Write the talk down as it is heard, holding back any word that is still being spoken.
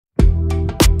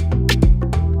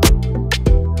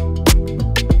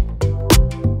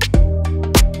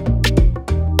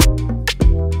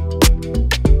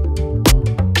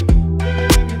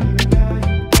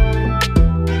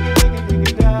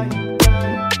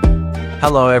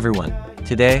Hello everyone.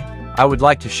 Today, I would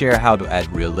like to share how to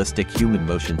add realistic human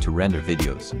motion to render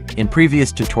videos. In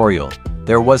previous tutorial,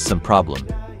 there was some problem.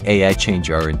 AI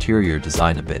changed our interior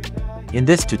design a bit. In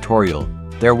this tutorial,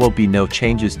 there will be no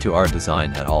changes to our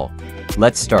design at all.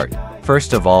 Let's start.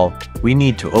 First of all, we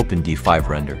need to open D5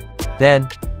 Render. Then,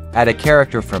 add a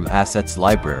character from Assets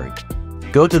Library.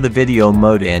 Go to the video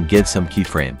mode and give some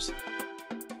keyframes,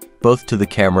 both to the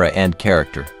camera and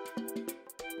character.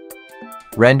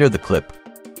 Render the clip.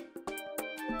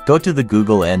 Go to the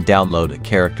Google and download a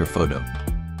character photo.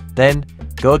 Then,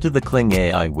 go to the Kling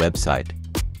AI website.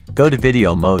 Go to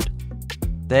video mode.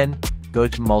 Then, go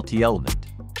to multi-element.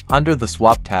 Under the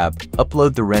swap tab,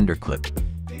 upload the render clip.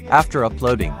 After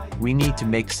uploading, we need to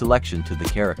make selection to the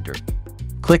character.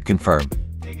 Click confirm.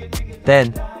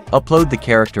 Then, upload the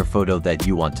character photo that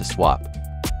you want to swap.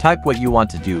 Type what you want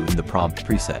to do in the prompt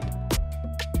preset.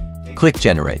 Click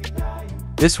generate.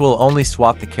 This will only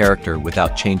swap the character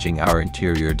without changing our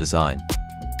interior design.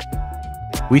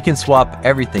 We can swap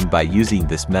everything by using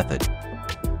this method.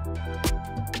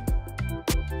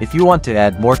 If you want to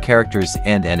add more characters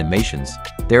and animations,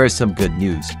 there is some good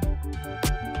news.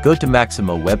 Go to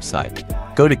Maximo website.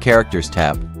 Go to Characters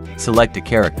tab. Select a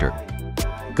character.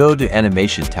 Go to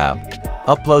Animation tab.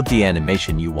 Upload the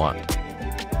animation you want.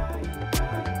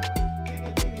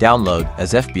 Download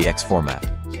as FBX format.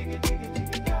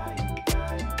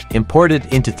 Import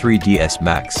it into 3ds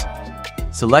Max.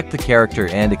 Select the character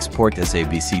and export as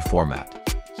ABC format.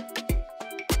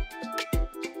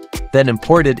 Then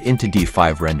import it into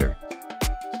D5 Render.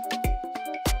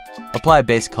 Apply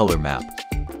base color map.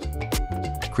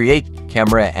 Create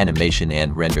camera animation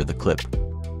and render the clip.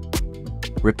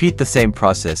 Repeat the same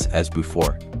process as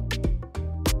before.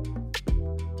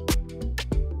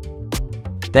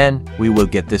 Then, we will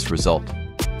get this result.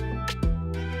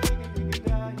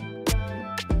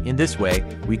 In this way,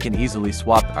 we can easily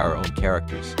swap our own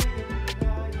characters.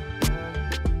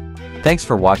 Thanks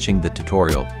for watching the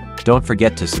tutorial. Don't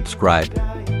forget to subscribe.